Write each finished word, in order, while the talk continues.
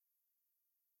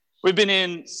We've been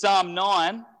in Psalm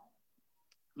 9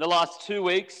 the last 2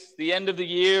 weeks, the end of the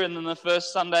year and then the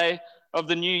first Sunday of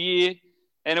the new year.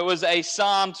 And it was a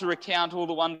psalm to recount all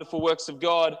the wonderful works of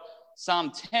God.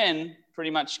 Psalm 10 pretty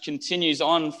much continues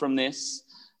on from this,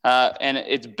 and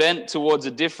it's bent towards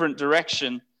a different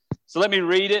direction. So let me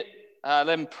read it,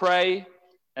 then pray,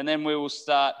 and then we will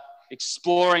start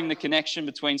exploring the connection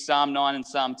between Psalm 9 and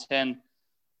Psalm 10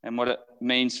 and what it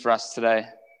means for us today.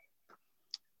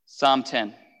 Psalm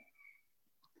 10.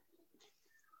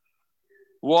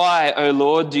 Why, O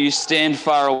Lord, do you stand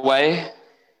far away?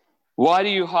 Why do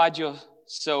you hide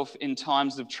yourself in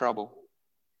times of trouble?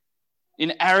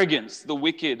 In arrogance, the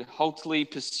wicked hotly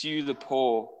pursue the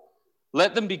poor.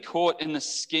 Let them be caught in the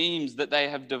schemes that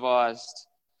they have devised.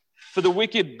 For the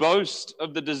wicked boast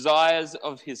of the desires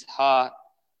of his heart,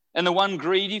 and the one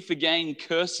greedy for gain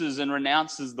curses and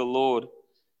renounces the Lord.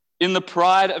 In the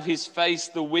pride of his face,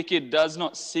 the wicked does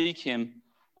not seek him.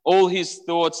 All his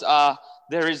thoughts are,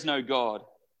 there is no God.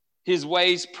 His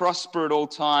ways prosper at all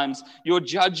times. Your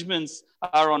judgments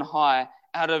are on high,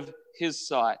 out of his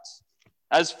sight.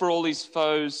 As for all his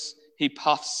foes, he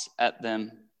puffs at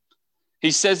them. He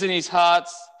says in his heart,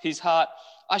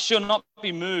 I shall not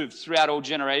be moved throughout all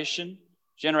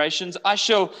generations. I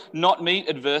shall not meet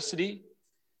adversity.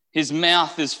 His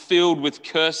mouth is filled with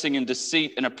cursing and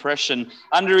deceit and oppression.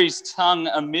 Under his tongue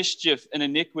are mischief and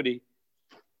iniquity.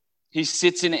 He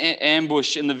sits in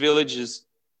ambush in the villages.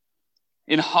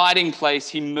 In hiding place,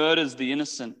 he murders the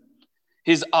innocent.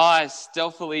 His eyes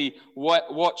stealthily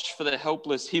watch for the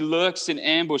helpless. He lurks in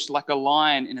ambush like a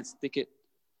lion in its thicket.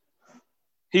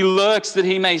 He lurks that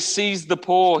he may seize the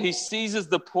poor. He seizes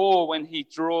the poor when he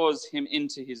draws him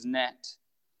into his net.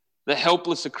 The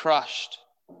helpless are crushed,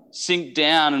 sink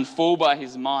down and fall by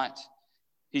his might.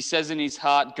 He says in his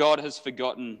heart, God has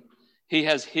forgotten. He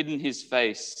has hidden his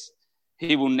face.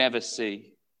 He will never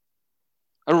see.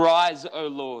 Arise, O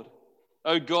Lord.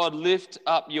 O God, lift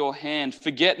up your hand.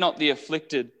 Forget not the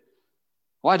afflicted.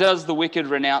 Why does the wicked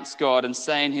renounce God and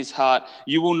say in his heart,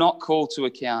 you will not call to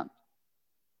account?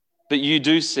 But you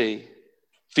do see,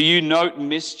 for you note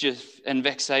mischief and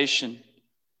vexation,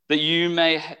 that you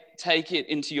may take it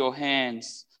into your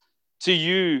hands. To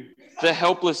you, the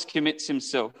helpless commits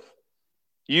himself.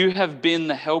 You have been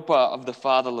the helper of the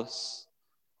fatherless.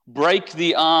 Break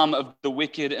the arm of the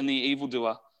wicked and the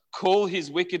evildoer. Call his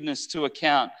wickedness to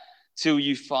account till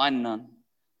you find none.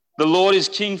 The Lord is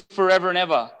king forever and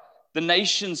ever. The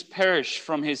nations perish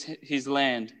from his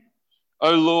land.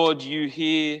 O Lord, you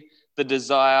hear the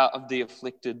desire of the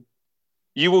afflicted.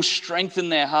 You will strengthen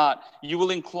their heart. You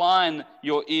will incline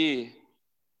your ear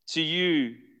to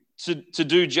you to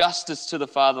do justice to the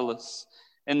fatherless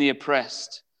and the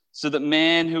oppressed, so that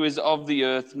man who is of the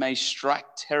earth may strike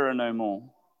terror no more.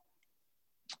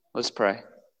 Let's pray.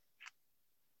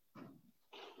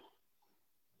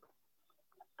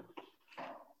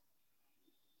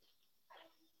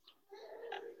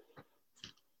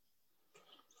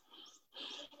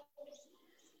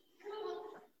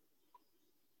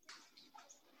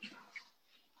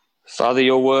 Father,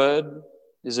 your word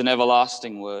is an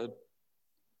everlasting word.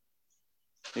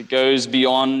 It goes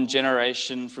beyond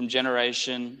generation from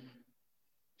generation.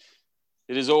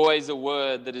 It is always a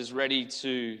word that is ready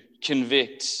to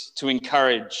convict, to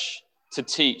encourage, to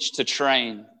teach, to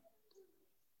train.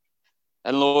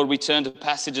 And Lord, we turn to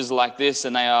passages like this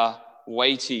and they are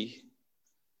weighty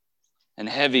and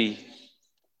heavy.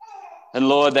 And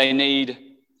Lord, they need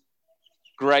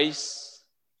grace.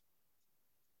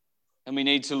 And we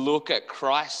need to look at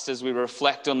Christ as we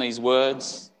reflect on these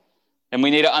words. And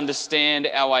we need to understand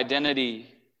our identity,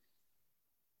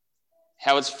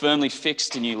 how it's firmly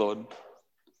fixed in you, Lord.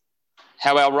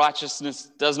 How our righteousness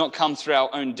does not come through our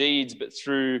own deeds, but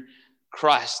through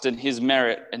Christ and his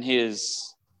merit and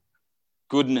his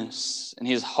goodness and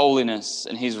his holiness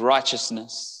and his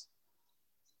righteousness.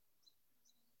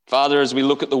 Father, as we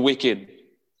look at the wicked,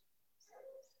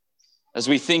 as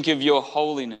we think of your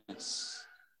holiness,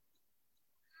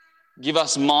 give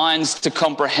us minds to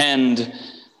comprehend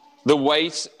the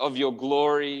weight of your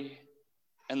glory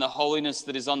and the holiness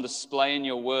that is on display in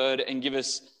your word, and give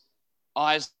us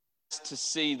eyes to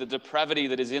see the depravity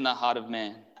that is in the heart of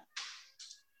man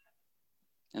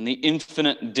and the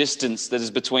infinite distance that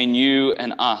is between you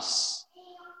and us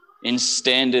in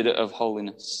standard of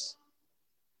holiness.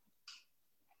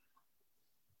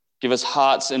 Give us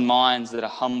hearts and minds that are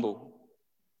humble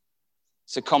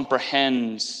to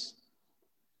comprehend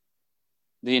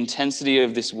the intensity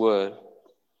of this word.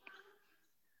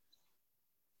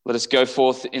 Let us go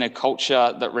forth in a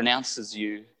culture that renounces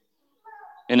you,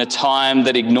 in a time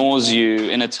that ignores you,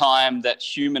 in a time that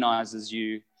humanizes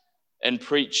you, and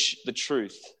preach the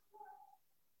truth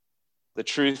the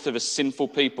truth of a sinful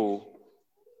people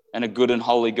and a good and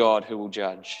holy God who will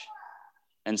judge,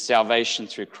 and salvation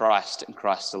through Christ and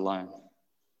Christ alone.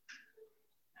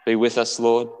 Be with us,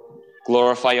 Lord.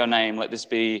 Glorify your name. Let this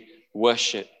be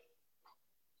worship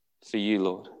for you,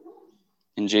 Lord.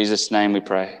 In Jesus' name we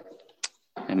pray.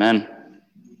 Amen.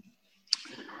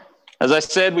 As I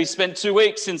said, we spent 2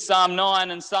 weeks in Psalm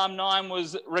 9, and Psalm 9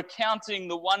 was recounting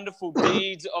the wonderful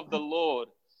deeds of the Lord.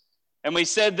 And we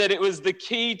said that it was the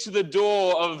key to the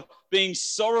door of being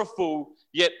sorrowful,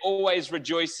 yet always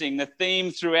rejoicing, the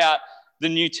theme throughout the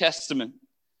New Testament.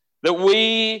 That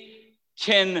we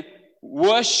can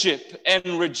worship and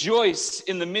rejoice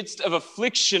in the midst of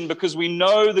affliction because we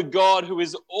know the God who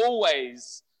is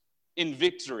always in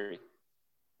victory.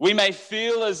 We may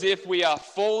feel as if we are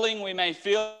falling. We may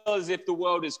feel as if the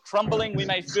world is crumbling. We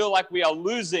may feel like we are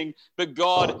losing, but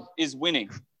God is winning.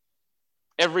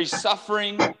 Every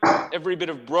suffering, every bit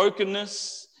of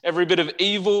brokenness, every bit of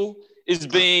evil is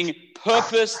being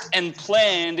purposed and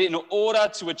planned in order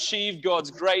to achieve God's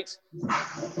great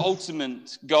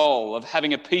ultimate goal of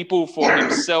having a people for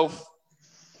himself,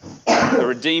 a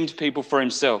redeemed people for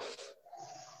himself.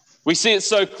 We see it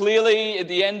so clearly at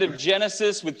the end of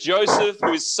Genesis with Joseph,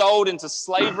 who is sold into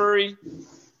slavery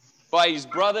by his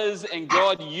brothers, and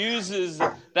God uses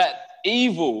that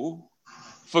evil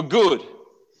for good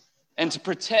and to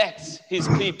protect his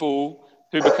people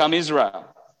who become Israel.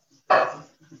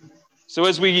 So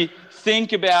as we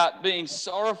think about being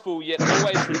sorrowful yet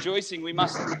always rejoicing, we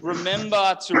must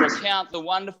remember to recount the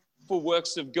wonderful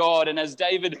works of God. And as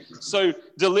David so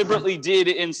deliberately did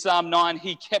in Psalm 9,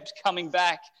 he kept coming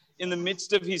back in the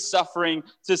midst of his suffering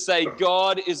to say,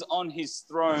 God is on his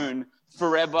throne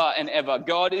forever and ever.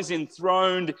 God is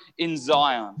enthroned in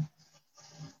Zion.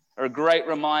 A great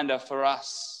reminder for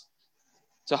us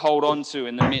to hold on to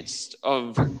in the midst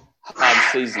of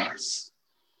hard seasons.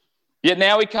 Yet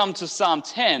now we come to Psalm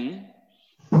 10,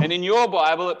 and in your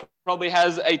Bible it probably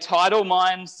has a title.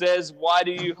 Mine says, "Why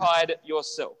do you hide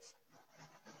yourself?"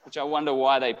 Which I wonder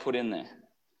why they put in there.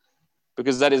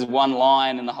 Because that is one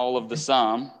line in the whole of the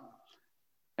psalm.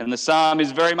 And the psalm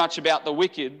is very much about the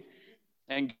wicked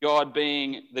and God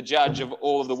being the judge of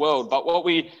all of the world. But what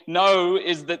we know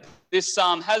is that this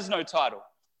psalm has no title.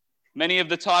 Many of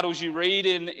the titles you read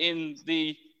in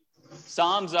the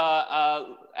Psalms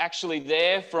are actually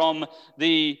there from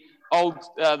the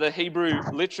Hebrew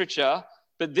literature,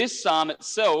 but this psalm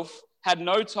itself had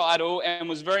no title and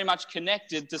was very much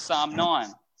connected to Psalm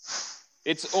 9.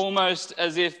 It's almost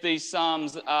as if these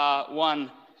psalms are one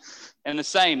and the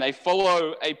same. They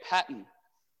follow a pattern.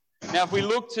 Now, if we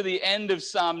look to the end of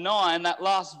Psalm 9, that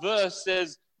last verse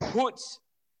says, "Put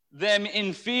them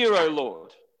in fear, O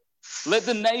Lord. Let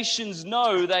the nations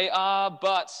know they are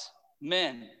but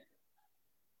men."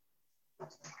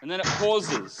 And then it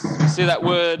pauses. You see that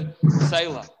word,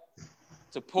 Selah,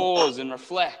 to pause and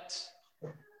reflect,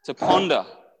 to ponder.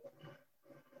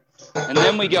 And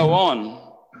then we go on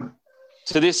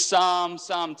to this psalm,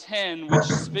 Psalm 10, which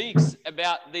speaks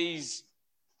about these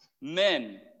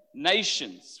men,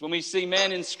 nations. When we see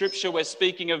men in Scripture, we're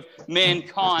speaking of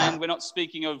mankind. We're not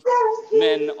speaking of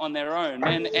men on their own,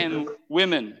 men and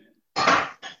women.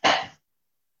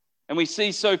 And we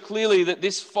see so clearly that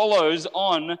this follows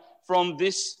on from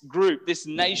this group, this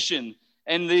nation.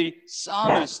 And the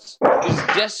psalmist is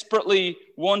desperately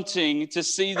wanting to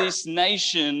see this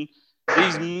nation,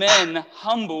 these men,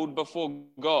 humbled before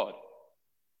God,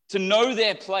 to know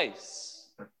their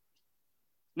place.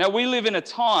 Now, we live in a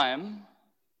time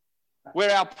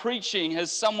where our preaching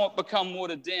has somewhat become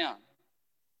watered down.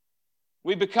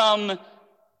 We become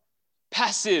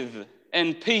passive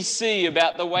and PC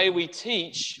about the way we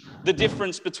teach the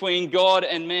difference between God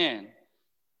and man.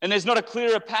 And there's not a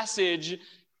clearer passage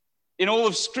in all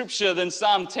of Scripture than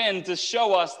Psalm 10 to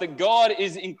show us that God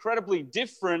is incredibly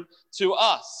different to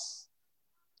us.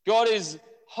 God is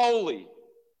holy,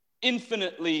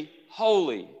 infinitely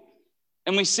holy.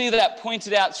 And we see that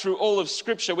pointed out through all of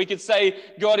Scripture. We could say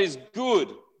God is good,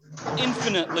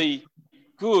 infinitely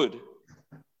good.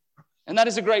 And that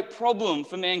is a great problem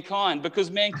for mankind because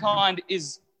mankind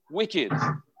is wicked,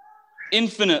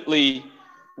 infinitely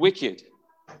wicked.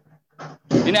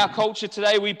 In our culture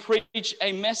today, we preach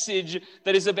a message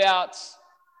that is about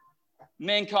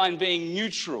mankind being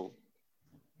neutral,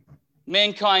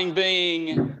 mankind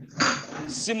being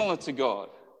similar to God.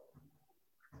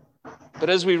 But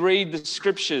as we read the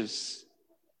Scriptures,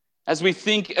 as we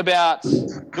think about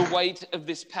the weight of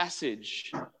this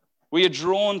passage, we are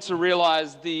drawn to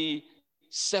realize the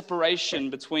separation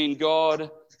between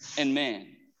God and man,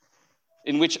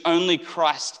 in which only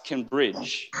Christ can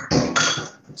bridge.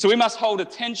 So we must hold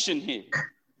attention here.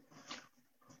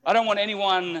 I don't want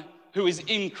anyone who is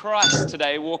in Christ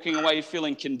today walking away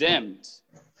feeling condemned.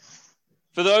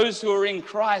 For those who are in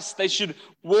Christ, they should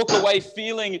walk away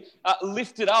feeling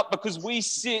lifted up, because we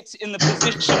sit in the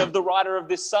position of the writer of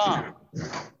this psalm,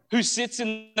 who sits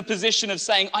in the position of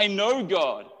saying, I know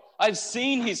God. I've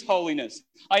seen his holiness.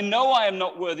 I know I am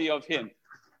not worthy of him.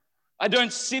 I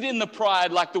don't sit in the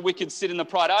pride like the wicked sit in the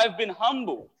pride. I've been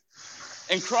humble.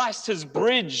 And Christ has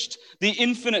bridged the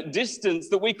infinite distance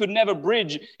that we could never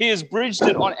bridge. He has bridged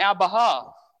it on our behalf.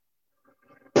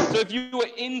 So if you are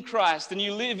in Christ and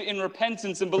you live in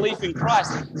repentance and belief in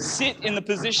Christ, sit in the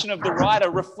position of the writer,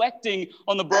 reflecting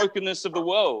on the brokenness of the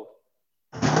world,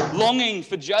 longing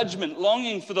for judgment,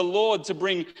 longing for the Lord to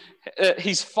bring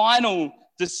his final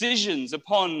decisions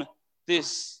upon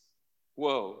this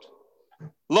world,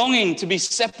 longing to be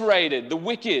separated, the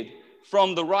wicked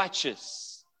from the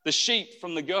righteous, the sheep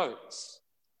from the goats.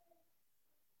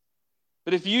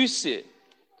 But if you sit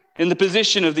in the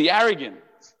position of the arrogant,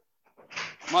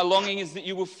 my longing is that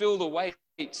you will feel the weight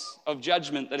of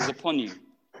judgment that is upon you,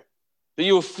 that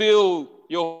you will feel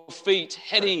your feet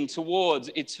heading towards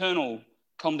eternal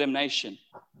condemnation,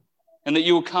 and that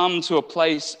you will come to a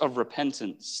place of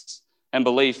repentance and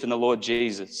belief in the Lord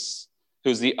Jesus, who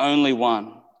is the only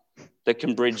one that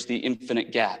can bridge the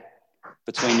infinite gap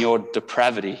between your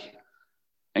depravity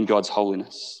and God's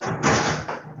holiness.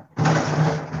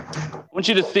 I want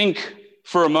you to think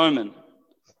for a moment,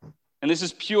 and this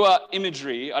is pure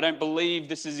imagery. I don't believe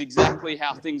this is exactly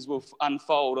how things will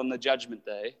unfold on the judgment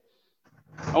day.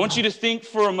 I want you to think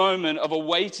for a moment of a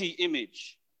weighty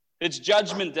image. It's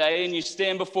judgment day and you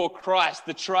stand before Christ,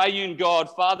 the triune God,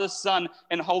 Father, Son,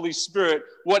 and Holy Spirit,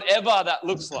 whatever that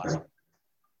looks like.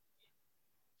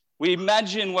 We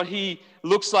imagine what he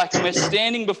looks like, and we're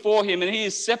standing before him, and he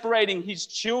is separating his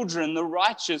children, the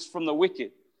righteous, from the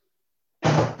wicked.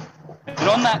 And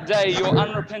on that day, your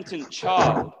unrepentant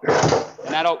child,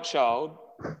 an adult child,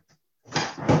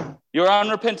 your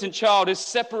unrepentant child is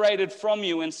separated from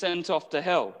you and sent off to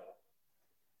hell.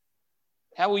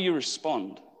 How will you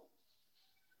respond?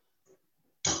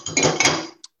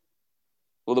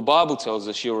 Well, the Bible tells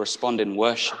us you'll respond in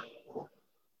worship.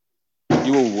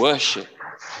 You will worship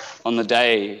on the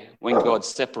day when God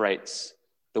separates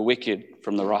the wicked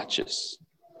from the righteous.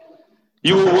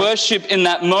 You will worship in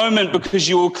that moment because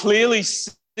you will clearly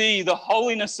see the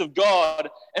holiness of God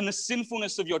and the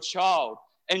sinfulness of your child,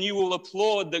 and you will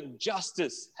applaud that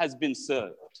justice has been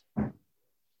served.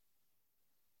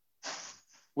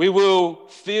 We will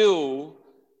feel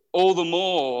all the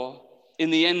more in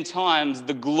the end times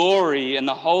the glory and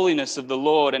the holiness of the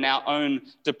Lord and our own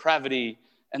depravity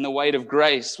and the weight of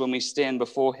grace when we stand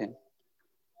before him.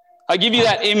 I give you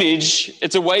that image,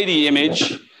 it's a weighty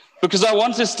image, because I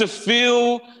want us to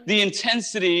feel the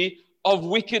intensity of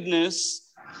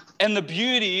wickedness and the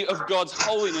beauty of God's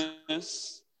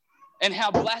holiness, and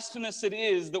how blasphemous it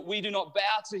is that we do not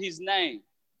bow to his name,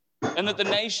 and that the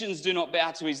nations do not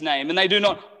bow to his name, and they do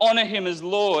not honor him as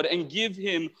Lord and give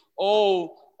him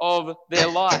all of their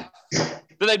life,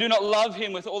 that they do not love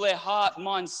him with all their heart,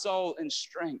 mind, soul, and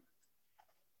strength,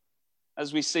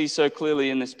 as we see so clearly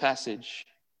in this passage.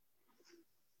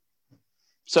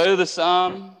 So the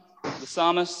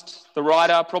psalmist, the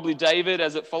writer, probably David,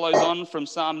 as it follows on from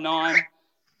Psalm 9,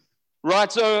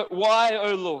 writes, why,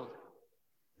 O Lord?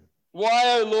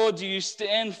 Why, O Lord, do you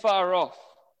stand far off?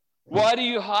 Why do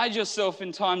you hide yourself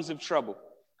in times of trouble?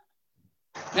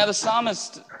 Now, the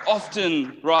psalmist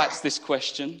often writes this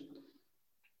question,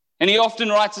 and he often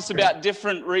writes us about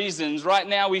different reasons. Right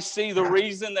now, we see the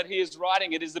reason that he is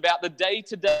writing it is about the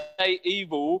day-to-day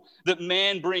evil that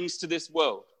man brings to this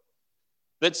world,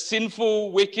 that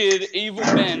sinful, wicked, evil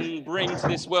men bring to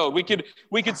this world. We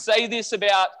could say this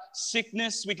about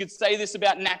sickness, we could say this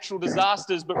about natural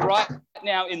disasters, but right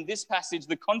now in this passage,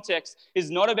 the context is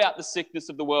not about the sickness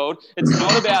of the world. It's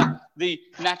not about the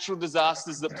natural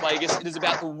disasters that plague us. It is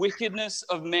about the wickedness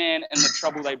of man and the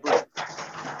trouble they bring.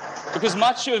 Because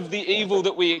much of the evil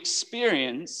that we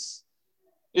experience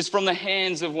is from the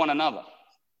hands of one another.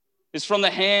 It's from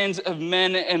the hands of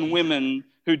men and women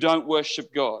who don't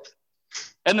worship God.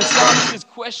 And the psalmist is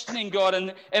questioning God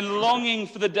and longing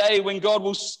for the day when God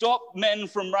will stop men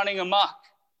from running amok.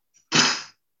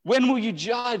 When will you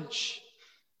judge?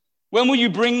 When will you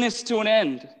bring this to an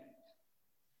end?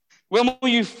 When will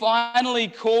you finally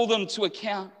call them to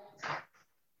account?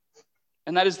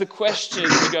 And that is the question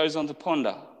he goes on to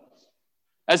ponder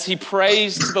as he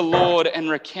prays to the Lord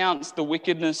and recounts the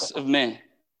wickedness of man.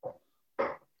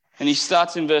 And he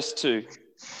starts in verse 2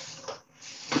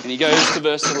 and he goes to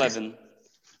verse 11.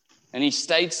 And he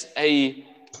states a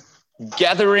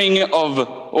gathering of,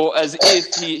 or as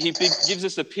if he gives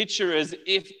us a picture as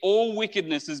if all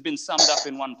wickedness has been summed up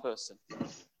in one person.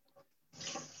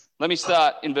 Let me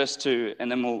start in verse 2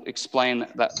 and then we'll explain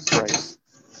that phrase.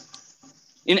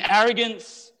 In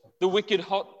arrogance, the wicked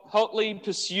hotly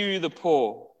pursue the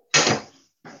poor.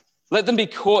 Let them be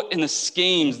caught in the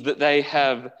schemes that they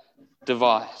have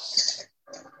devised.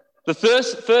 The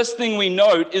first thing we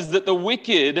note is that the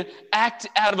wicked act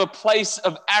out of a place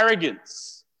of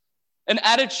arrogance, an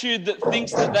attitude that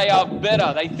thinks that they are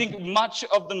better. They think much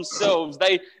of themselves.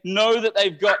 They know that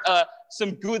they've got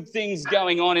some good things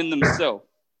going on in themselves.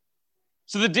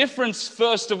 So the difference,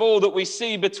 first of all, that we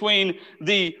see between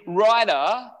the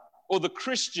writer or the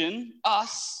Christian,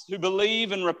 us who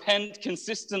believe and repent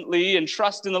consistently and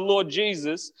trust in the Lord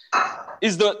Jesus,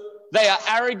 is that they are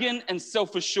arrogant and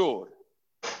self-assured.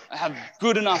 I have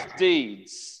good enough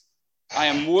deeds. I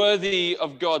am worthy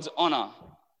of God's honor.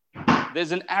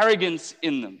 There's an arrogance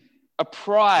in them, a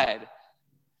pride.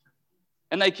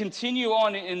 And they continue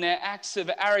on in their acts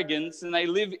of arrogance and they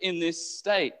live in this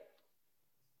state.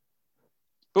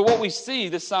 But what we see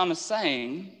the psalmist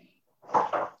saying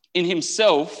in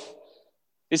himself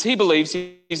is he believes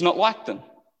he's not like them.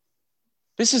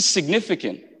 This is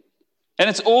significant. And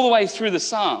it's all the way through the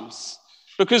Psalms.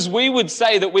 Because we would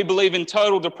say that we believe in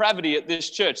total depravity at this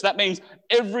church. That means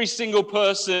every single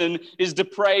person is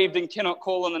depraved and cannot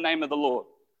call on the name of the Lord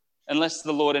unless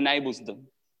the Lord enables them.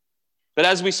 But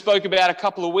as we spoke about a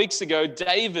couple of weeks ago,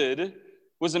 David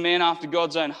was a man after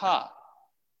God's own heart.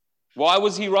 Why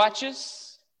was he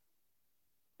righteous?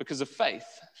 Because of faith.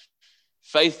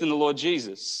 Faith in the Lord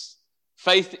Jesus.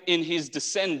 Faith in his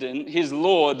descendant, his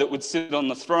Lord that would sit on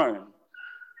the throne.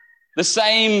 The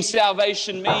same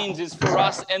salvation means is for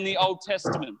us and the Old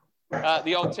Testament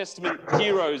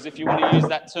heroes, if you want to use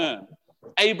that term.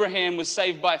 Abraham was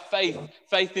saved by faith.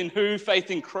 Faith in who?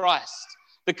 Faith in Christ,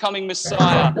 the coming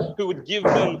Messiah who would give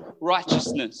them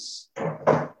righteousness.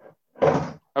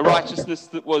 A righteousness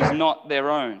that was not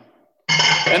their own.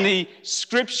 And the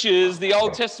scriptures, the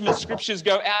Old Testament scriptures,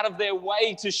 go out of their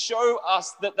way to show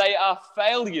us that they are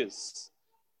failures.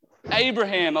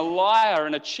 Abraham, a liar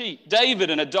and a cheat. David,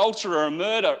 an adulterer,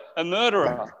 a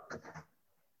murderer.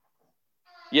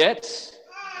 Yet,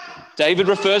 David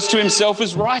refers to himself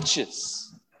as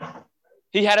righteous.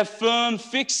 He had a firm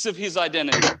fix of his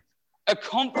identity, a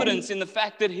confidence in the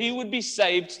fact that he would be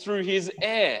saved through his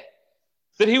heir,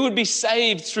 that he would be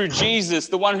saved through Jesus,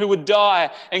 the one who would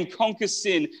die and conquer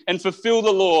sin and fulfill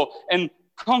the law and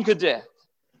conquer death.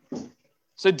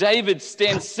 So David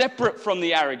stands separate from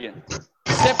the arrogant,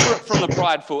 separate from the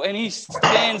prideful, and he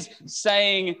stands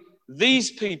saying,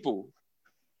 these people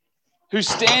who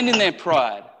stand in their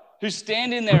pride, who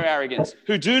stand in their arrogance,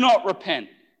 who do not repent,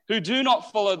 who do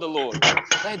not follow the Lord,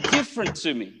 they're different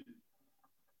to me.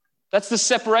 That's the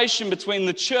separation between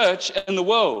the church and the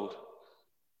world.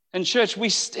 And church, we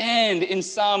stand in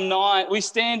Psalm 9, we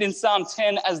stand in Psalm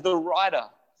 10 as the writer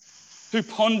who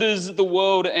ponders the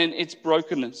world and its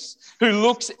brokenness, who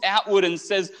looks outward and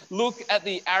says, look at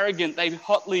the arrogant, they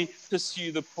hotly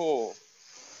pursue the poor.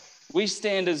 We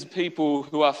stand as people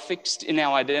who are fixed in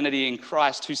our identity in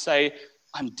Christ, who say,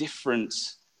 I'm different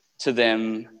to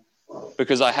them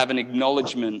because I have an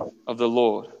acknowledgement of the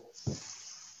Lord.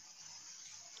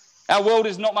 Our world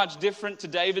is not much different to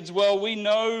David's world. We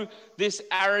know this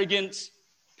arrogant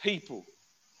people,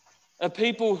 a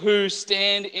people who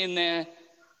stand in their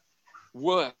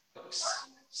works,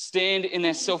 stand in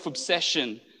their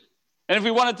self-obsession. And if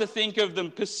we wanted to think of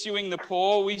them pursuing the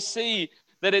poor, we see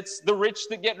that it's the rich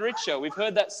that get richer. We've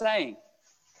heard that saying.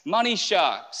 Money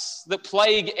sharks that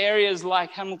plague areas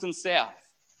like Hamilton South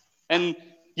and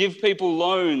give people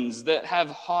loans that have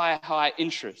high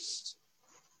interest.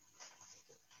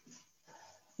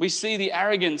 We see the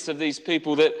arrogance of these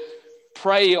people that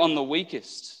prey on the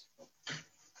weakest.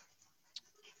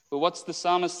 But what's the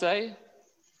psalmist say?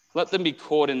 Let them be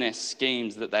caught in their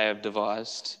schemes that they have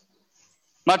devised.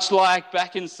 Much like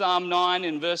back in Psalm 9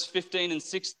 in verse 15 and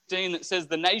 16 that says,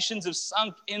 the nations have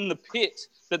sunk in the pit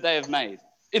that they have made.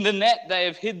 In the net they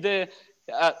have hid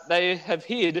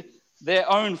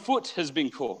their own foot has been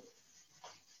caught.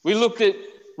 We looked at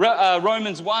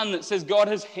Romans 1 that says God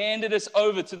has handed us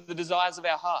over to the desires of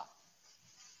our heart.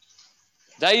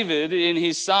 David in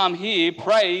his psalm here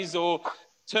prays or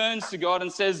turns to God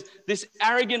and says, this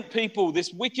arrogant people,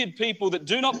 this wicked people that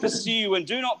do not pursue you and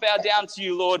do not bow down to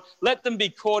you, Lord, let them be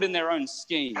caught in their own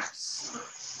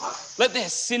schemes. Let their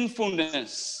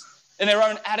sinfulness and their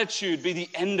own attitude be the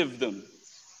end of them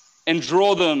and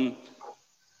draw them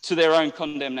to their own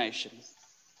condemnation.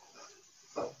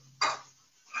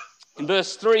 In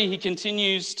verse 3, he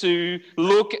continues to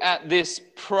look at this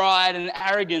pride and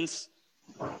arrogance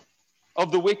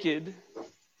of the wicked.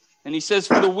 And he says,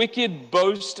 "For the wicked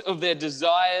boast of their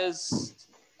desires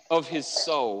of his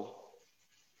soul,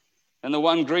 and the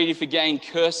one greedy for gain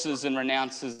curses and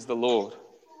renounces the Lord."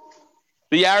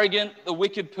 The arrogant, the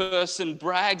wicked person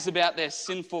brags about their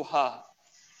sinful heart.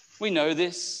 We know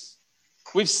this.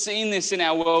 We've seen this in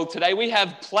our world today. We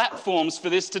have platforms for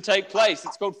this to take place.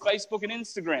 It's called Facebook and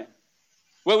Instagram,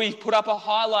 where we put up a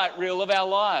highlight reel of our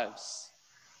lives.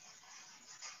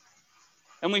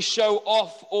 And we show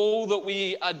off all that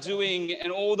we are doing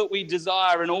and all that we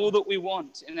desire and all that we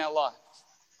want in our life.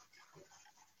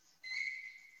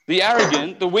 The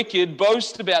arrogant, the wicked,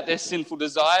 boast about their sinful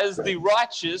desires. The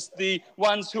righteous, the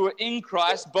ones who are in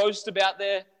Christ, boast about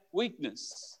their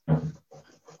weakness.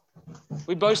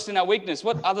 We boast in our weakness.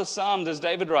 What other psalm does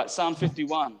David write? Psalm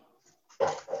 51.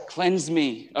 "Cleanse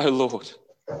me, O Lord.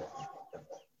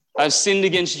 I've sinned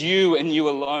against you and you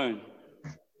alone.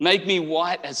 Make me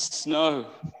white as snow."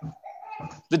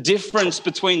 The difference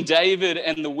between David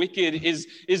and the wicked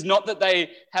is not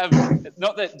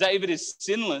that David is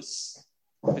sinless,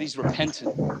 but he's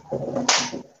repentant.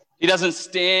 He doesn't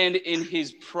stand in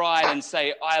his pride and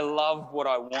say, "I love what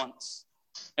I want,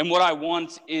 and what I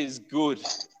want is good."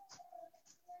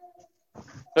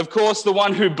 Of course, the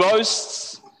one who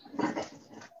boasts,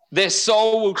 their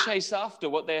soul will chase after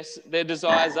what their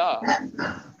desires are.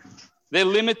 They're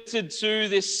limited to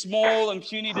this small and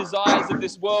puny desires of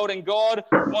this world, and God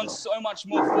wants so much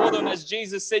more for them. As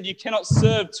Jesus said, you cannot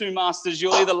serve two masters.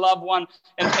 You'll either love one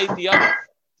and hate the other.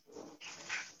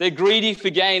 They're greedy for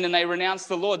gain and they renounce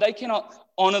the Lord. They cannot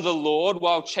honor the Lord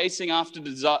while chasing after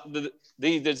the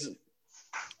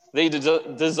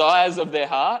desires of their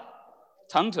heart.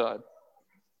 Tongue-tied.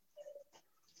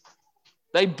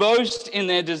 They boast in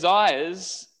their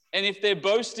desires, and if they're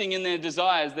boasting in their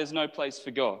desires, there's no place for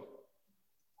God.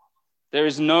 There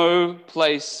is no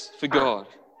place for God.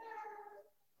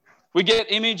 We get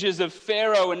images of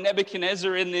Pharaoh and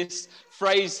Nebuchadnezzar in this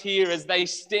phrase here as they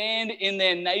stand in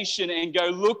their nation and go,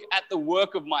 "Look at the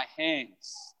work of my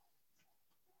hands.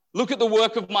 Look at the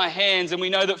work of my hands." And we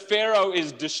know that Pharaoh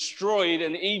is destroyed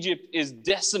and Egypt is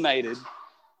decimated.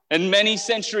 And many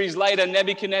centuries later,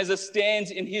 Nebuchadnezzar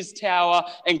stands in his tower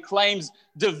and claims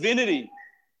divinity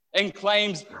and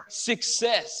claims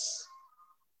success.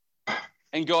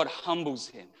 And God humbles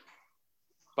him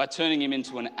by turning him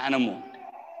into an animal.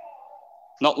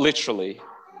 Not literally,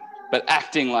 but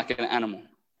acting like an animal.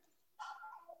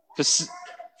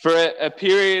 For a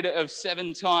period of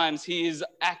 7 times, he is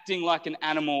acting like an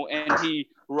animal and he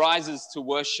rises to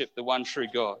worship the one true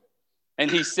God. And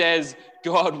he says,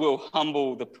 God will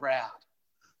humble the proud.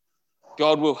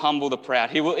 God will humble the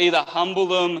proud. He will either humble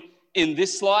them in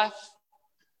this life,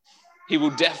 he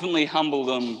will definitely humble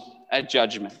them at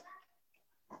judgment.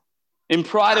 In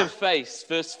pride of face,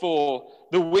 verse 4,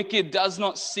 the wicked does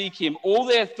not seek him. All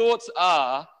their thoughts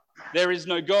are, there is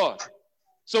no God.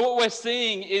 So what we're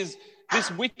seeing is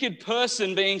this wicked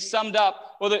person being summed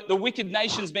up, or the wicked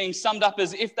nations being summed up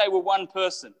as if they were one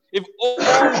person. If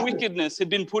all wickedness had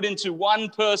been put into one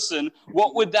person,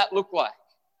 what would that look like?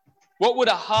 What would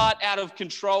a heart out of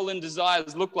control and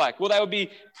desires look like? Well, they would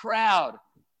be proud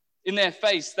in their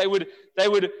face. They would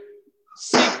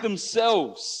seek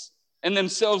themselves and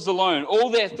themselves alone. All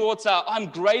their thoughts are,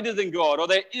 I'm greater than God, or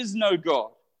there is no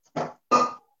God.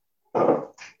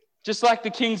 Just like the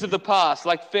kings of the past,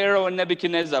 like Pharaoh and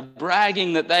Nebuchadnezzar,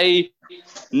 bragging that they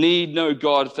need no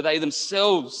God, for they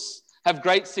themselves have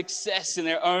great success in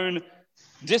their own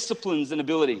disciplines and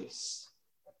abilities.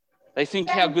 They think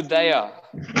how good they are.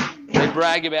 They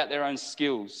brag about their own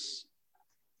skills.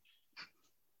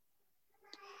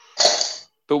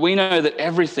 But we know that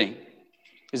everything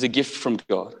is a gift from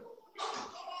God.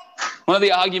 One of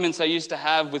the arguments I used to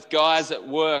have with guys at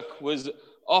work was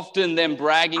often them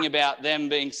bragging about them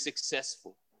being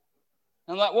successful.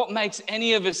 I'm like, what makes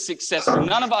any of us successful?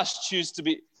 None of us choose to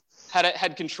be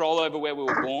had control over where we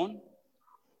were born.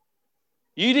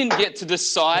 You didn't get to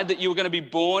decide that you were going to be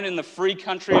born in the free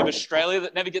country of Australia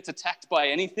that never gets attacked by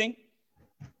anything.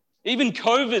 Even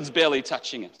COVID's barely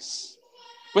touching us.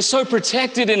 We're so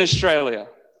protected in Australia.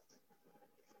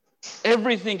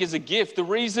 Everything is a gift. The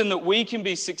reason that we can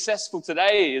be successful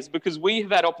today is because we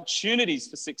have had opportunities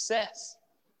for success.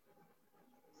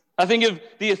 I think of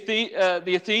the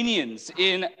Athenians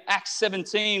in Acts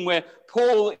 17, where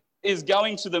Paul is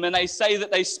going to them and they say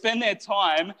that they spend their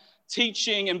time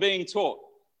teaching and being taught.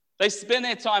 They spend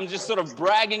their time just sort of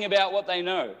bragging about what they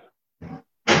know.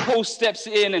 Paul steps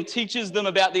in and teaches them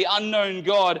about the unknown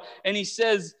God, and he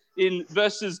says in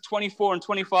verses 24 and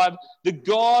 25, the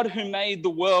God who made the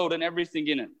world and everything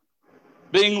in it,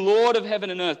 being Lord of heaven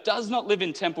and earth, does not live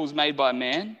in temples made by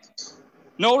man,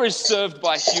 nor is served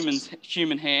by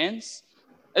human hands,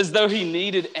 as though he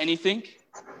needed anything,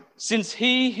 since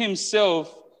he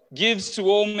himself gives to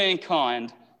all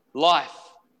mankind life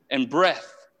and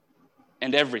breath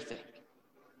and everything.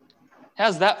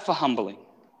 How's that for humbling?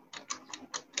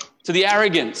 To the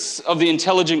arrogance of the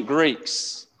intelligent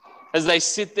Greeks, as they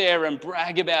sit there and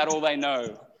brag about all they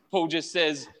know, Paul just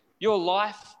says, your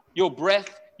life, your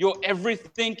breath, your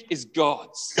everything is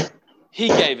God's. He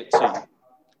gave it to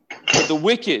you. But the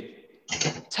wicked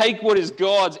take what is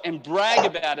God's and brag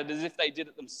about it as if they did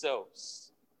it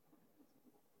themselves.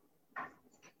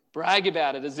 Brag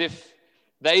about it as if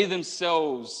they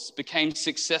themselves became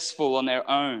successful on their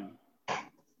own.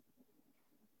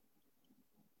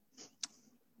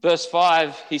 Verse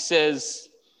 5, he says,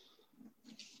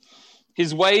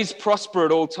 his ways prosper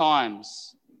at all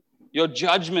times. Your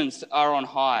judgments are on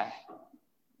high.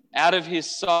 Out of his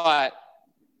sight,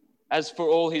 as for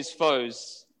all his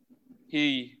foes,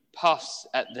 he puffs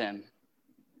at them.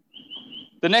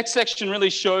 The next section really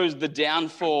shows the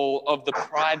downfall of the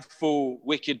prideful,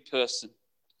 wicked person.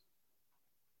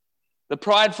 The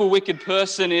prideful, wicked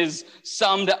person is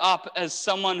summed up as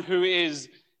someone who is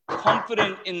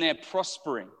confident in their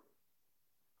prospering.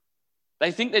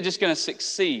 They think they're just going to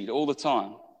succeed all the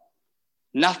time.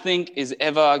 Nothing is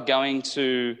ever going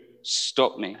to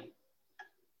stop me.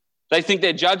 They think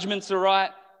their judgments are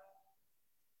right.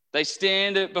 They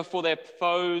stand before their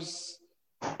foes.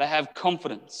 They have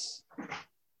confidence.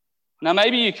 Now,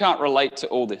 maybe you can't relate to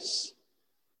all this,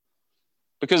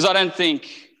 because I don't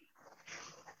think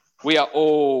we have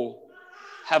all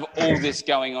this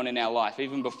going on in our life,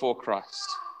 even before Christ.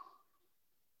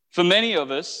 For many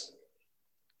of us,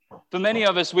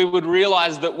 we would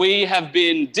realize that we have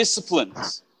been disciplined,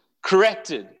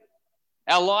 corrected.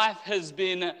 Our life has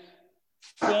been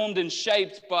formed and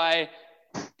shaped by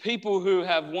people who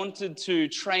have wanted to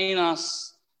train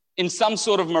us in some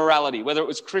sort of morality, whether it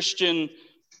was Christian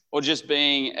or just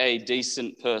being a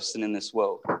decent person in this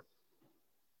world.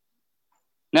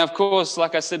 Now, of course,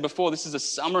 like I said before, this is a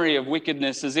summary of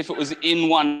wickedness as if it was in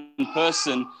one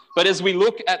person. But as we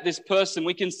look at this person,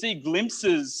 we can see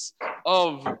glimpses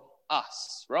of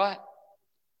us, right?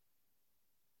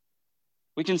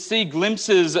 We can see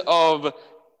glimpses of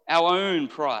our own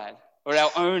pride or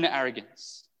our own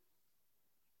arrogance.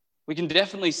 We can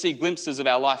definitely see glimpses of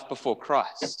our life before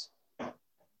Christ.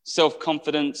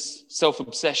 Self-confidence,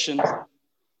 self-obsession.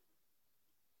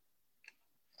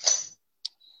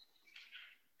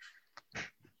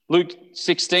 Luke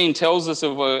 16 tells us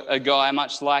of a guy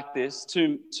much like this,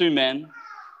 two men,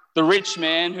 the rich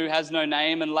man who has no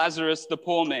name and Lazarus, the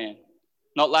poor man.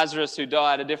 Not Lazarus who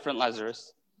died, a different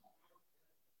Lazarus.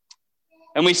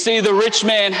 And we see the rich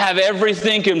man have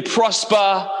everything and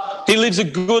prosper. He lives a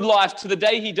good life to the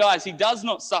day he dies. He does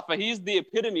not suffer. He is the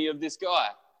epitome of this guy.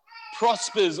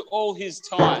 Prospers all his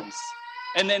times.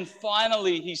 And then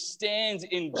finally he stands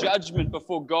in judgment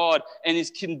before God and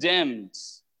is condemned.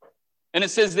 And it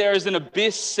says there is an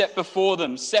abyss set before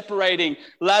them, separating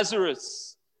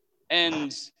Lazarus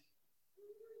and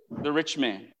the rich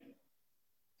man.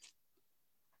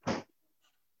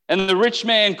 And the rich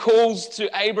man calls to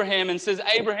Abraham and says,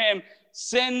 Abraham,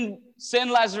 send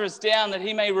Lazarus down that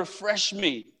he may refresh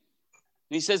me.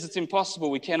 And he says, it's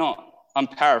impossible, we cannot. I'm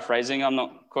paraphrasing, I'm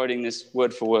not quoting this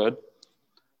word for word.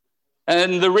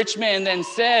 And the rich man then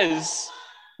says,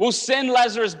 well, send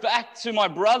Lazarus back to my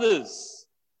brothers,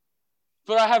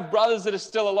 for I have brothers that are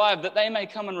still alive, that they may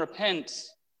come and repent.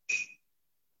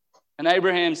 And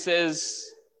Abraham says,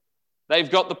 they've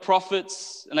got the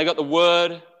prophets and they got the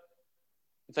word.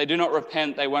 If they do not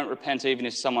repent, they won't repent even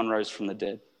if someone rose from the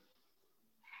dead.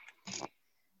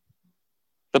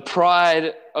 The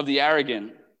pride of the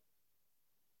arrogant,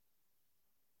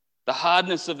 the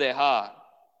hardness of their heart,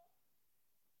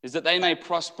 is that they may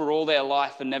prosper all their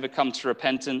life and never come to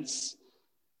repentance.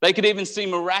 They could even see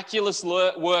miraculous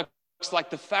works like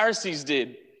the Pharisees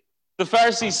did. The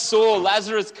Pharisees saw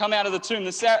Lazarus come out of the tomb.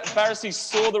 The Pharisees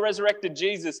saw the resurrected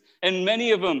Jesus, and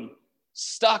many of them,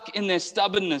 stuck in their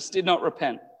stubbornness, did not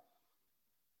repent.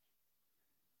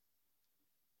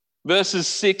 Verses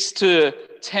 6 to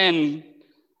 10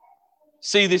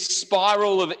 see this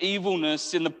spiral of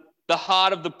evilness in the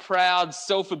heart of the proud,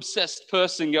 self-obsessed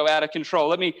person go out of control.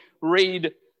 Let me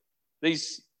read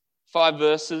these 5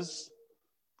 verses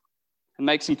and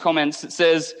make some comments. It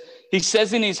says, he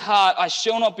says in his heart, I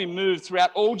shall not be moved.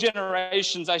 Throughout all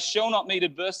generations, I shall not meet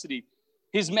adversity.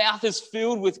 His mouth is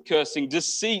filled with cursing,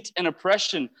 deceit, and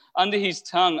oppression. Under his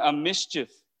tongue are mischief.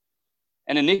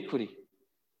 and iniquity.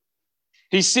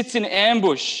 He sits in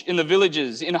ambush in the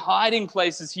villages. In hiding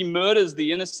places, he murders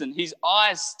the innocent. His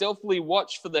eyes stealthily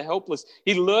watch for the helpless.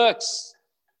 He lurks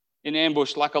in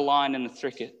ambush like a lion in a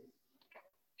thicket.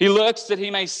 He lurks that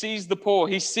he may seize the poor.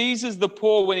 He seizes the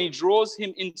poor when he draws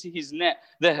him into his net.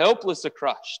 The helpless are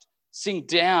crushed, sink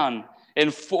down,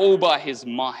 and fall by his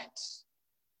might.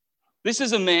 This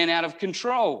is a man out of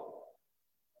control.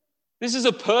 This is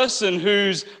a person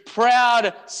whose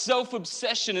proud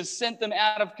self-obsession has sent them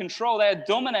out of control. They are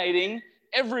dominating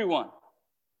everyone.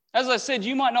 As I said,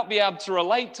 you might not be able to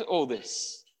relate to all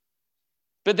this,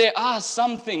 but there are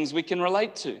some things we can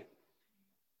relate to.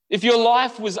 If your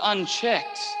life was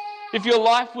unchecked, if your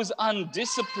life was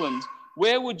undisciplined,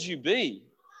 where would you be?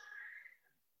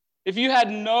 If you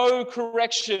had no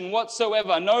correction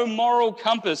whatsoever, no moral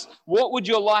compass, what would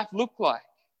your life look like?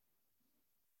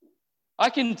 I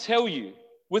can tell you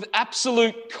with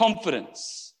absolute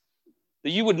confidence that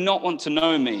you would not want to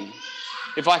know me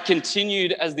if I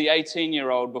continued as the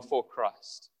 18-year-old before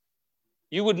Christ.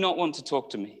 You would not want to talk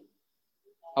to me.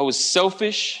 I was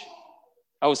selfish,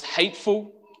 I was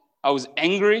hateful, I was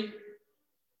angry,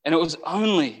 and it was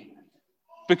only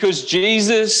because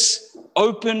Jesus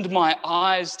opened my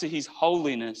eyes to his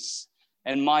holiness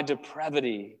and my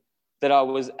depravity that I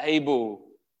was able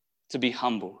to be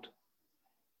humbled.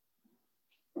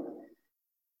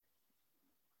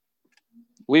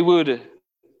 We would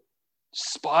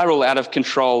spiral out of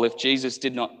control if Jesus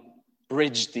did not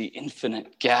bridge the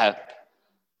infinite gap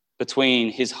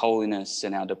between his holiness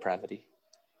and our depravity.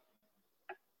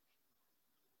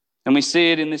 And we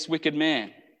see it in this wicked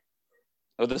man,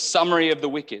 or the summary of the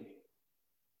wicked.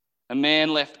 A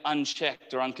man left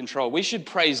unchecked or uncontrolled. We should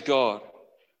praise God.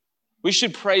 We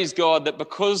should praise God that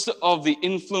because of the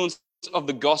influence of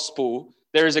the gospel,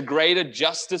 there is a greater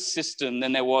justice system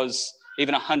than there was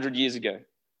even 100 years ago,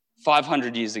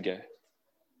 500 years ago.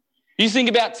 You think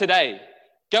about today.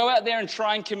 Go out there and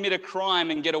try and commit a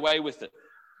crime and get away with it.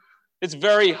 It's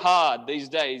very hard these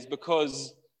days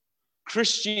because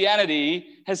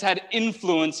Christianity has had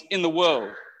influence in the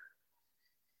world.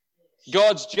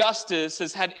 God's justice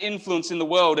has had influence in the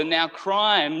world, and now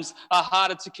crimes are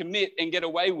harder to commit and get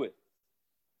away with.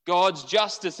 God's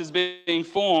justice is being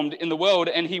formed in the world,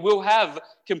 and he will have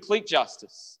complete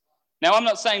justice. Now, I'm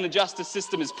not saying the justice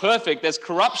system is perfect. There's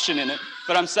corruption in it,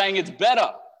 but I'm saying it's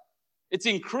better. It's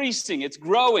increasing. It's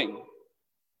growing.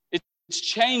 It's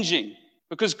changing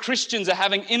because Christians are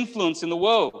having influence in the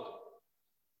world.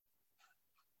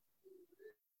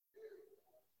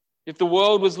 If the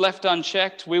world was left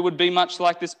unchecked, we would be much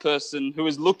like this person who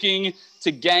is looking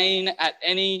to gain at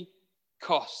any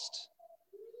cost.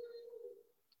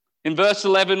 In verse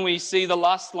 11, we see the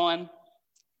last line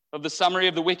of the summary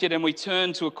of the wicked, and we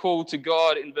turn to a call to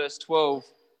God in verse 12.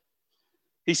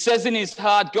 He says in his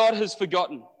heart, God has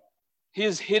forgotten. He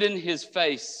has hidden his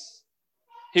face.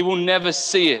 He will never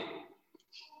see it.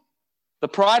 The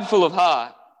prideful of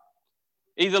heart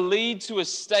either lead to a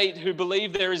state who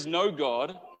believe there is no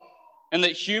God and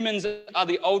that humans are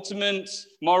the ultimate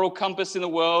moral compass in the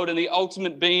world and the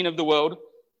ultimate being of the world,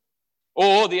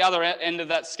 or the other end of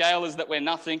that scale is that we're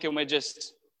nothing and we're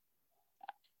just,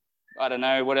 I don't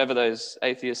know, whatever those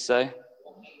atheists say.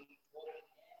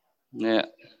 Yeah.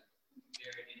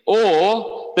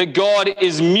 Or that God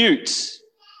is mute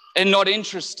and not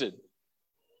interested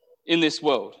in this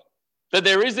world. That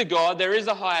there is a God, there is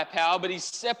a higher power, but he's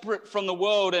separate from the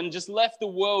world and just left the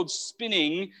world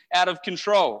spinning out of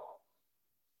control.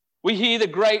 We hear the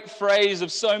great phrase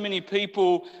of so many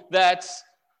people that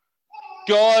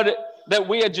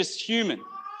we are just human.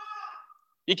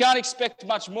 You can't expect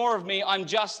much more of me. I'm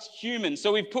just human.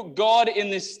 So we've put God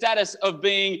in this status of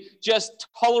being just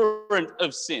tolerant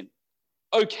of sin,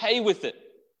 okay with it.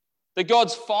 That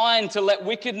God's fine to let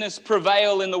wickedness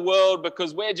prevail in the world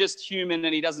because we're just human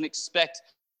and he doesn't expect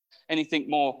anything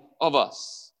more of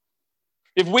us.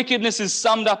 If wickedness is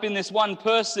summed up in this one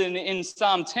person in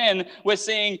Psalm 10, we're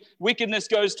seeing wickedness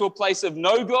goes to a place of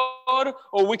no God,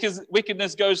 or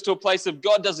wickedness goes to a place of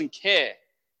God doesn't care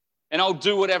and I'll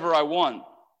do whatever I want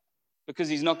because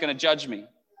he's not going to judge me.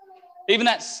 Even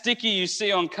that sticky you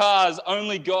see on cars,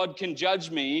 only God can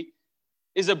judge me,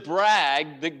 is a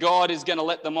brag that God is going to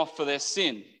let them off for their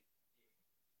sin.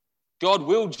 God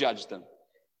will judge them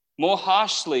more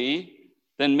harshly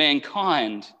than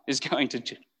mankind is going to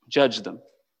judge them.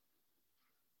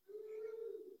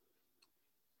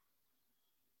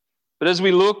 But as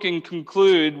we look and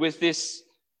conclude with this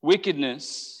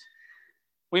wickedness,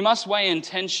 we must weigh in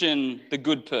tension the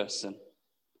good person,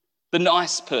 the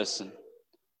nice person.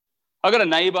 I've got a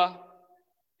neighbor.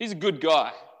 He's a good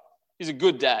guy. He's a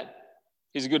good dad.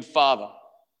 He's a good father.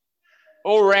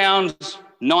 all round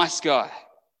nice guy.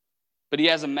 But he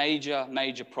has a major,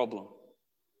 major problem.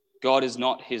 God is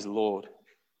not his Lord.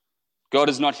 God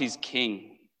is not his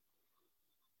king.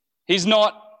 He's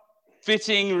not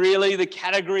fitting really the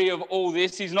category of all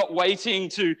this. He's not waiting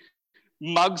to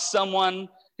mug someone.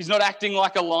 He's not acting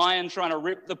like a lion trying to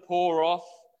rip the paw off.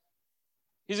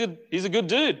 He's a good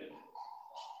dude.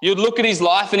 You'd look at his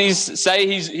life and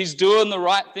he's doing the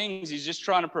right things. He's just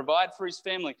trying to provide for his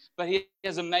family. But he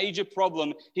has a major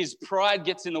problem. His pride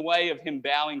gets in the way of him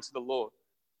bowing to the Lord.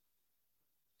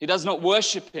 He does not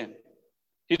worship him.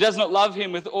 He does not love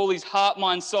him with all his heart,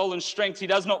 mind, soul, and strength. He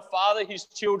does not father his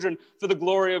children for the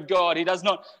glory of God. He does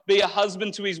not be a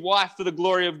husband to his wife for the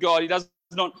glory of God. He does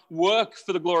not work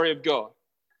for the glory of God.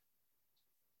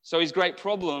 So his great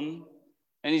problem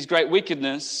and his great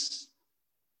wickedness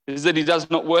is that he does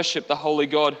not worship the holy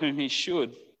God whom he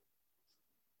should.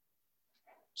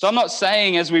 So I'm not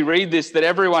saying as we read this that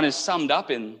everyone is summed up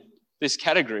in this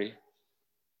category.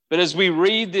 But as we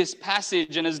read this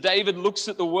passage and as David looks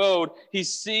at the world,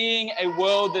 he's seeing a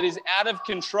world that is out of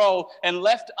control, and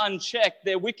left unchecked,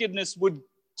 their wickedness would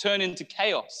turn into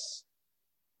chaos.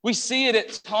 We see it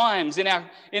at times in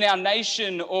our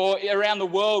nation or around the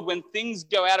world when things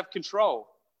go out of control.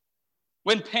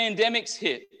 When pandemics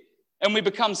hit and we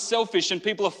become selfish and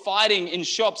people are fighting in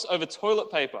shops over toilet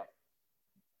paper.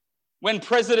 When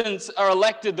presidents are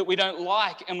elected that we don't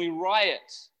like and we riot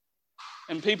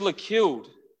and people are killed.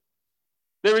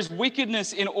 There is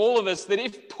wickedness in all of us that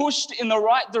if pushed in the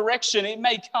right direction, it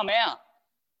may come out.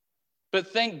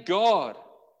 But thank God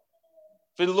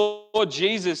for the Lord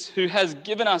Jesus, who has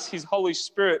given us his Holy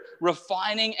Spirit,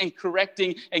 refining and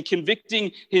correcting and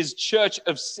convicting his church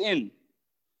of sin.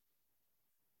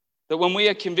 That when we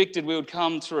are convicted, we would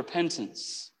come to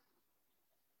repentance.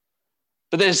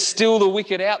 But there's still the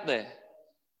wicked out there.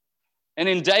 And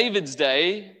in David's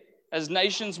day, as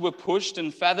nations were pushed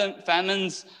and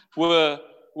famines were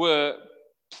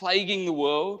plaguing the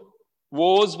world,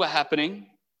 wars were happening,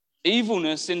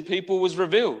 evilness in people was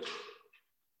revealed,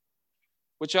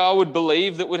 which I would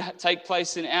believe that would take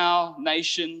place in our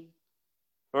nation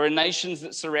or in nations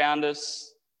that surround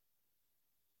us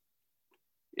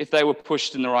if they were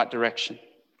pushed in the right direction.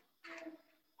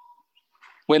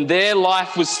 When their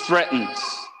life was threatened,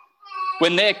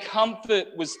 when their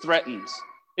comfort was threatened,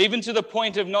 even to the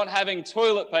point of not having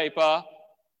toilet paper,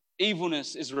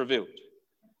 evilness is revealed.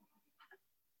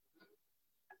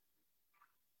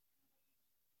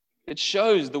 It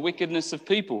shows the wickedness of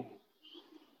people.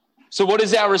 So what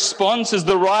is our response as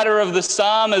the writer of the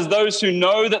psalm, as those who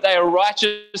know that they are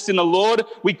righteous in the Lord?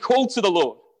 We call to the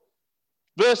Lord.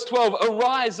 Verse 12,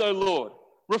 arise, O Lord,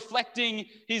 reflecting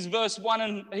his verse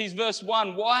 1.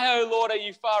 Why, O Lord, are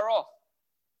you far off?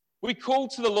 We call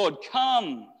to the Lord,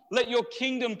 come, let your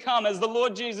kingdom come, as the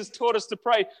Lord Jesus taught us to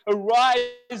pray.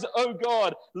 Arise, O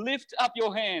God, lift up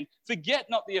your hand, forget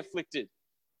not the afflicted.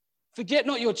 Forget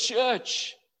not your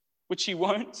church, which he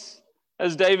won't,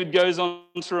 as David goes on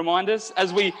to remind us.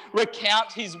 As we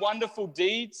recount his wonderful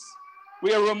deeds,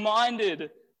 we are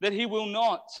reminded that he will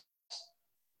not.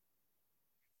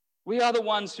 We are the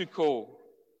ones who call.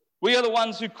 We are the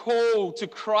ones who call to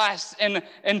Christ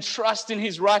and trust in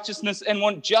his righteousness and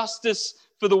want justice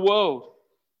for the world.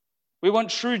 We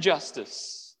want true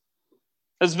justice.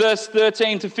 As verse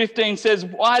 13 to 15 says,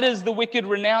 why does the wicked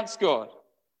renounce God?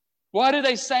 Why do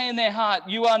they say in their heart,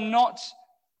 you will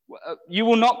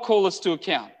not call us to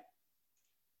account?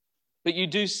 But you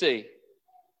do see.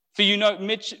 For you note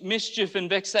mischief and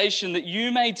vexation, that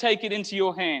you may take it into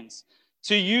your hands.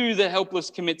 To you the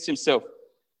helpless commits himself.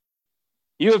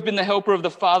 You have been the helper of the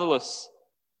fatherless.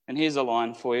 And here's a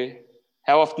line for you.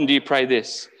 How often do you pray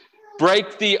this?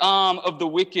 Break the arm of the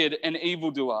wicked and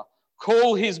evildoer.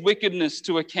 Call his wickedness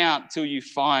to account till you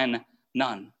find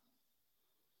none.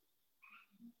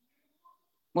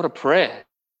 What a prayer.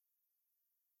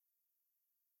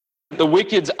 The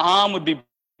wicked's arm would be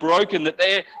broken, that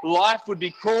their life would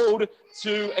be called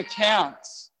to account.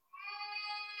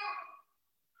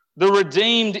 The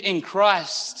redeemed in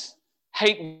Christ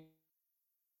hate.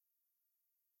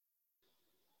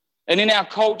 And in our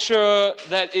culture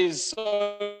that is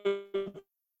so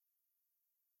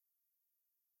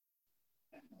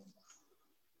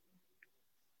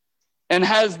and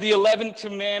has the 11th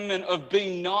commandment of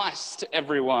being nice to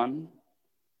everyone,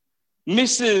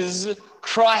 misses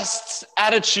Christ's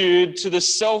attitude to the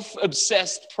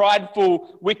self-obsessed,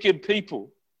 prideful, wicked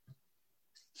people.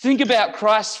 Think about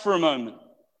Christ for a moment.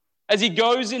 As he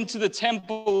goes into the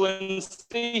temple and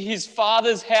see his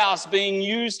father's house being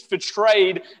used for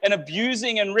trade and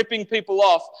abusing and ripping people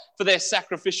off for their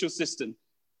sacrificial system.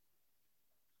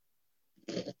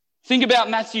 Think about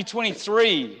Matthew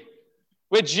 23,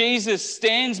 where Jesus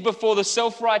stands before the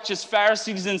self-righteous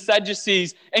Pharisees and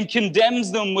Sadducees and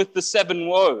condemns them with the 7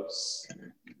 woes.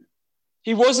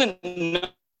 He wasn't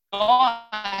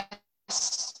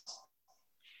nice.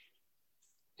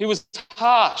 He was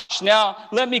harsh. Now,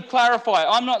 let me clarify.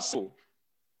 I'm not saying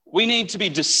we need to be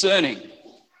discerning.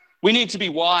 We need to be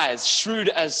wise, shrewd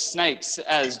as snakes,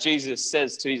 as Jesus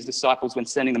says to his disciples when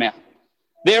sending them out.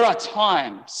 There are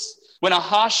times when a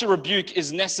harsher rebuke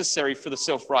is necessary for the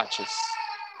self-righteous.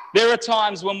 There are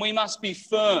times when we must be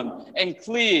firm and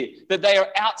clear that they are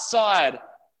outside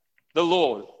the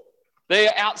Lord. They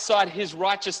are outside his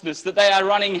righteousness, that they are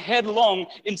running headlong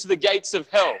into the gates of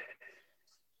hell.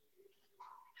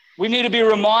 We need to be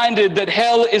reminded that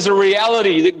hell is a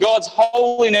reality, that God's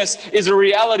holiness is a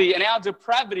reality, and our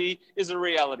depravity is a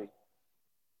reality.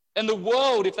 And the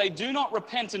world, if they do not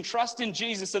repent and trust in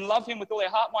Jesus and love him with all their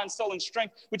heart, mind, soul, and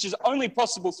strength, which is only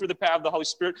possible through the power of the Holy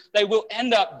Spirit, they will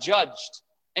end up judged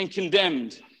and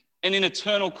condemned and in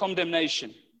eternal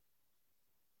condemnation.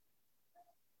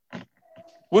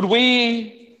 Would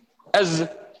we, as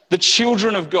the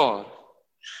children of God,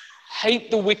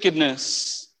 hate the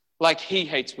wickedness like he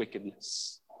hates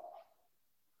wickedness?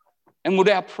 And would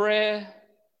our prayer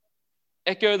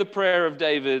echo the prayer of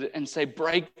David and say,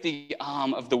 break the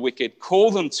arm of the wicked,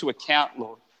 call them to account,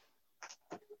 Lord?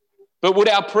 But would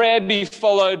our prayer be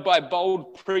followed by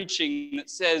bold preaching that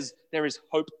says there is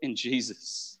hope in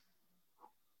Jesus?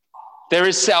 There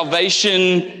is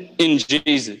salvation in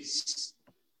Jesus.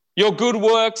 Your good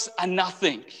works are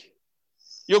nothing.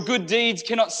 Your good deeds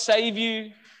cannot save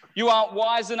you. You aren't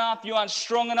wise enough, you aren't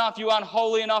strong enough, you aren't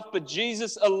holy enough, but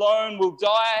Jesus alone will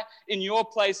die in your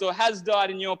place, or has died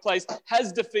in your place,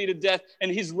 has defeated death,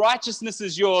 and his righteousness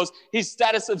is yours. His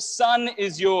status of son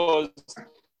is yours.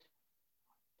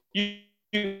 You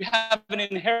have an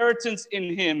inheritance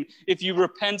in him. If you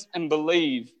repent and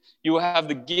believe, you will have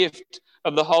the gift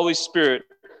of the Holy Spirit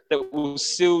that will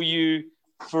seal you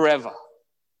forever.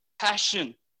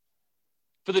 Passion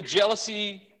for the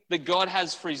jealousy that God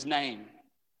has for his name.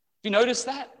 Have you noticed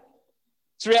that?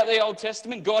 Throughout the Old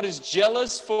Testament, God is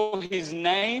jealous for his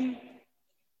name.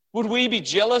 Would we be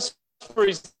jealous for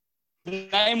his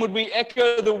name? Would we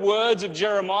echo the words of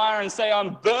Jeremiah and say,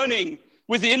 I'm burning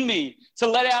within me to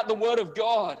let out the word of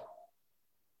God?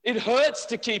 It hurts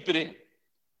to keep it in.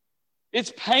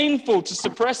 It's painful to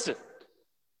suppress it.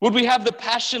 Would we have the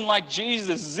passion like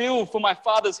Jesus? Zeal for my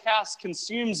Father's house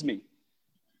consumes me.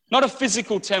 Not a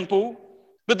physical temple,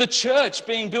 but the church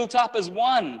being built up as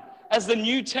one, as the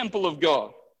new temple of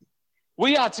God.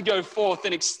 We are to go forth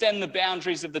and extend the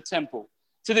boundaries of the temple,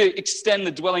 to extend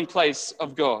the dwelling place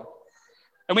of God.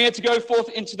 And we are to go forth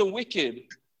into the wicked,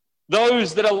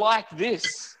 those that are like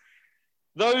this,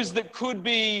 those that could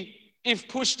be, if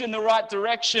pushed in the right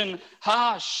direction,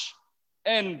 harsh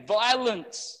and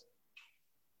violent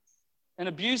and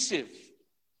abusive.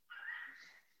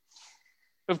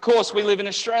 Of course, we live in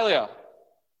Australia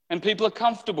and people are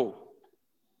comfortable.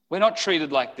 We're not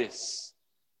treated like this.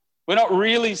 We're not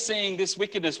really seeing this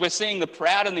wickedness. We're seeing the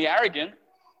proud and the arrogant.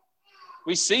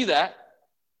 We see that,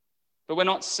 but we're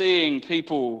not seeing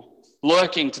people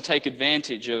lurking to take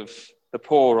advantage of the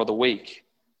poor or the weak.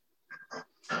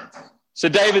 So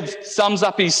David sums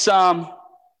up his psalm,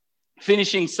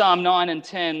 finishing Psalm 9 and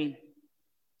 10.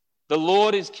 The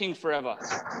Lord is king forever.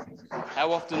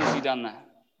 How often has he done that?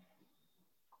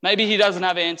 Maybe he doesn't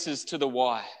have answers to the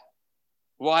why.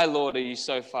 Why, Lord, are you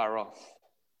so far off?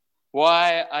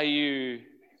 Why are you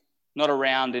not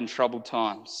around in troubled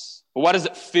times? Or why does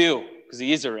it feel, because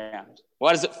he is around,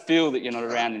 why does it feel that you're not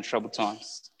around in troubled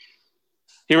times?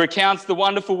 He recounts the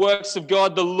wonderful works of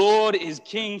God. The Lord is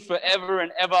king forever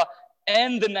and ever,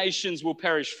 and the nations will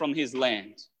perish from his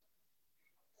land.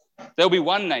 There'll be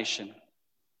one nation,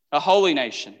 a holy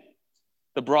nation,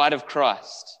 the bride of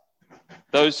Christ,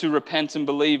 those who repent and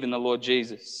believe in the Lord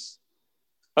Jesus.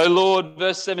 O Lord,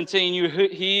 verse 17, you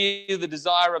hear the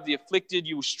desire of the afflicted,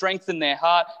 you will strengthen their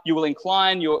heart, you will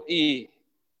incline your ear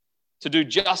to do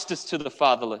justice to the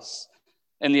fatherless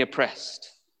and the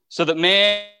oppressed, so that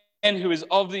man who is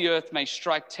of the earth may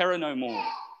strike terror no more.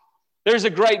 There is a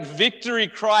great victory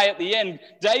cry at the end.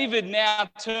 David now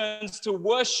turns to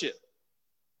worship.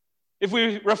 If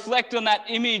we reflect on that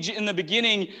image in the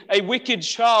beginning, a wicked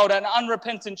child, an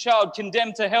unrepentant child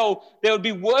condemned to hell, there would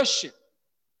be worship.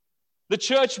 The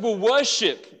church will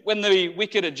worship when the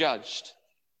wicked are judged.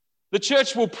 The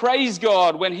church will praise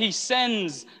God when he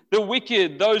sends the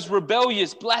wicked, those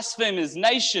rebellious, blasphemous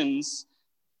nations,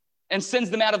 and sends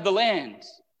them out of the land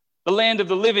of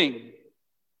the living,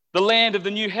 the land of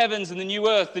the new heavens and the new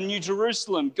earth, the new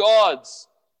Jerusalem, God's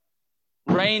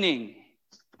reigning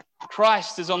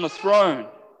Christ is on the throne.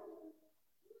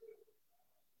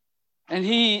 And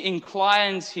he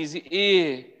inclines his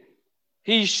ear.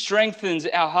 He strengthens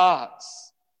our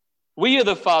hearts. We are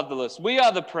the fatherless. We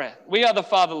are the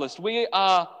fatherless. We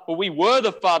were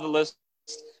the fatherless.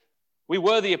 We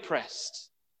were the oppressed.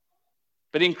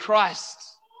 But in Christ,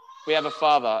 we have a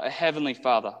Father, a heavenly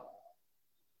Father.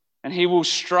 And he will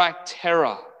strike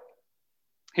terror.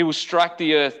 He will strike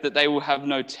the earth that they will have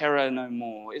no terror no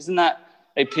more. Isn't that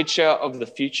a picture of the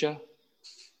future?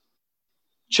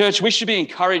 Church, we should be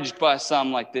encouraged by a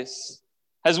psalm like this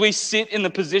as we sit in the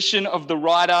position of the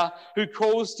writer who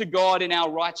calls to God in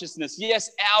our righteousness. Yes,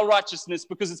 our righteousness,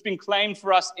 because it's been claimed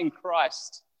for us in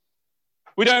Christ.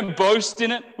 We don't boast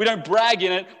in it. We don't brag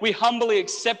in it. We humbly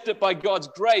accept it by God's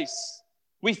grace.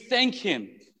 We thank him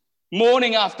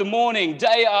morning after morning,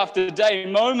 day after day,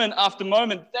 moment after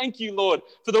moment. Thank you, Lord,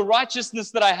 for the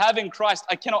righteousness that I have in Christ.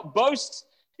 I cannot boast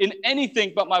in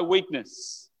anything but my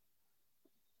weakness.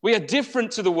 We are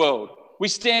different to the world. We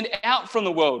stand out from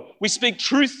the world. We speak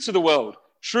truth to the world.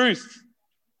 Truth,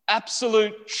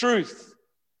 absolute truth.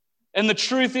 And the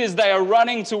truth is they are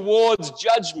running towards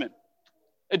judgment,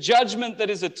 a judgment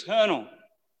that is eternal,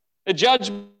 a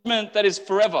judgment that is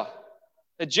forever,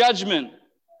 a judgment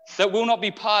that will not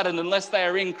be pardoned unless they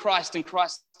are in Christ and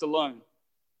Christ alone.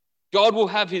 God will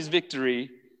have his victory.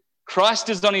 Christ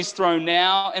is on his throne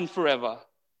now and forever,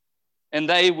 and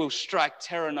they will strike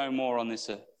terror no more on this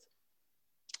earth.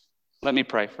 Let me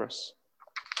pray for us.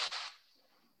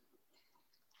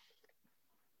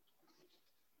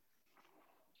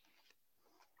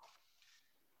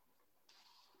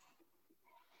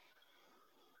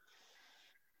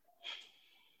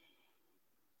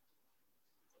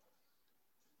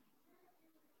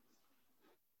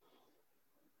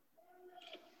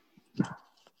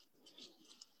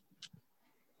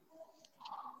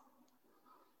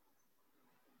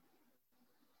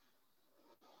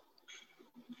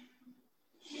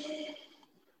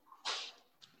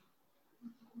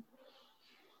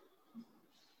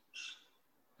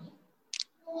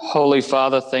 Holy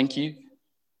Father, thank you.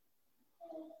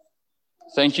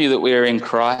 Thank you that we are in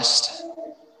Christ.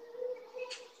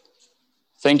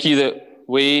 Thank you that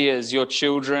we, as your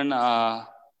children, are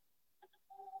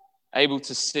able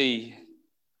to see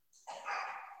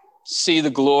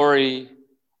the glory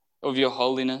of your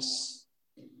holiness,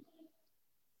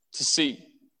 to see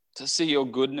your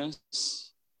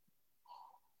goodness.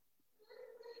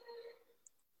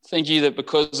 Thank you that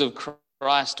because of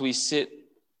Christ we sit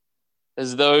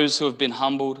as those who have been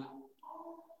humbled,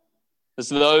 as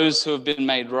those who have been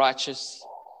made righteous.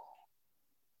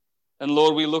 And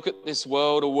Lord, we look at this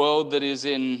world, a world that is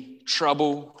in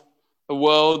trouble, a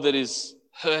world that is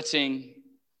hurting.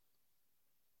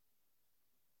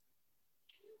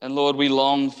 And Lord, we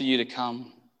long for you to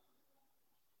come.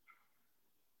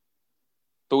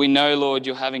 But we know, Lord,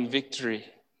 you're having victory.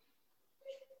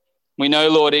 We know,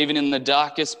 Lord, even in the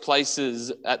darkest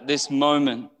places at this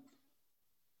moment,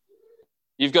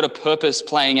 you've got a purpose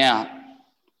playing out.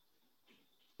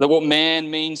 That what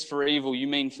man means for evil, you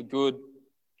mean for good.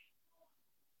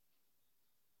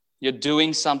 You're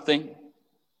doing something.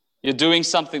 You're doing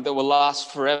something that will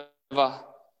last forever.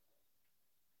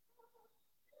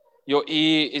 Your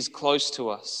ear is close to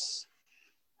us.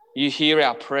 You hear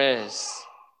our prayers.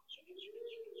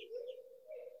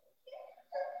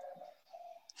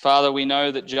 Father, we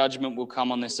know that judgment will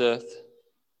come on this earth.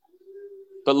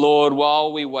 But Lord,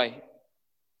 while we wait,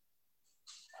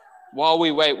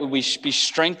 would we be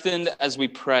strengthened as we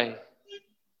pray?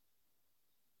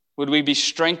 Would we be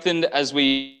strengthened as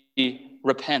we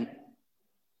repent?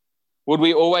 Would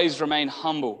we always remain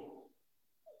humble?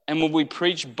 And would we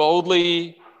preach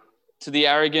boldly to the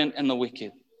arrogant and the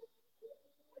wicked?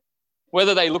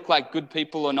 Whether they look like good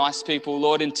people or nice people,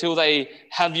 Lord, until they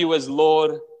have you as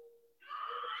Lord,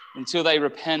 until they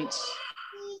repent,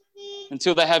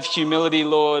 until they have humility,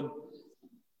 Lord,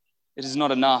 it is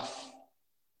not enough.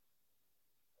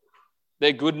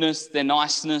 Their goodness, their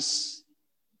niceness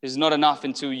is not enough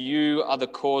until you are the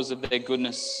cause of their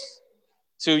goodness,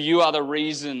 till you are the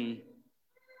reason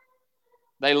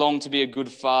they long to be a good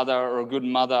father or a good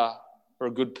mother or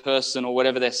a good person or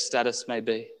whatever their status may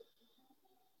be.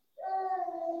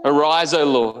 Arise, O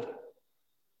Lord.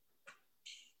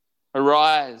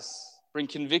 Arise. Bring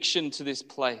conviction to this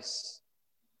place,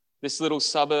 this little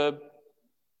suburb,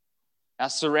 our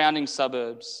surrounding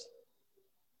suburbs.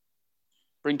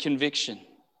 Bring conviction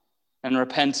and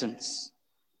repentance.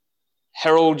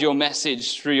 Herald your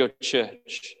message through your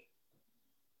church,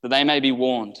 that they may be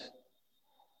warned,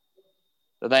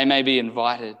 that they may be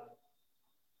invited.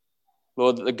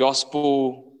 Lord, that the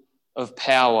gospel of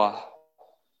power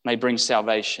may bring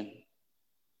salvation.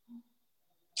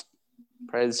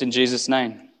 Pray this in Jesus'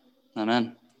 name.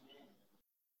 Amen.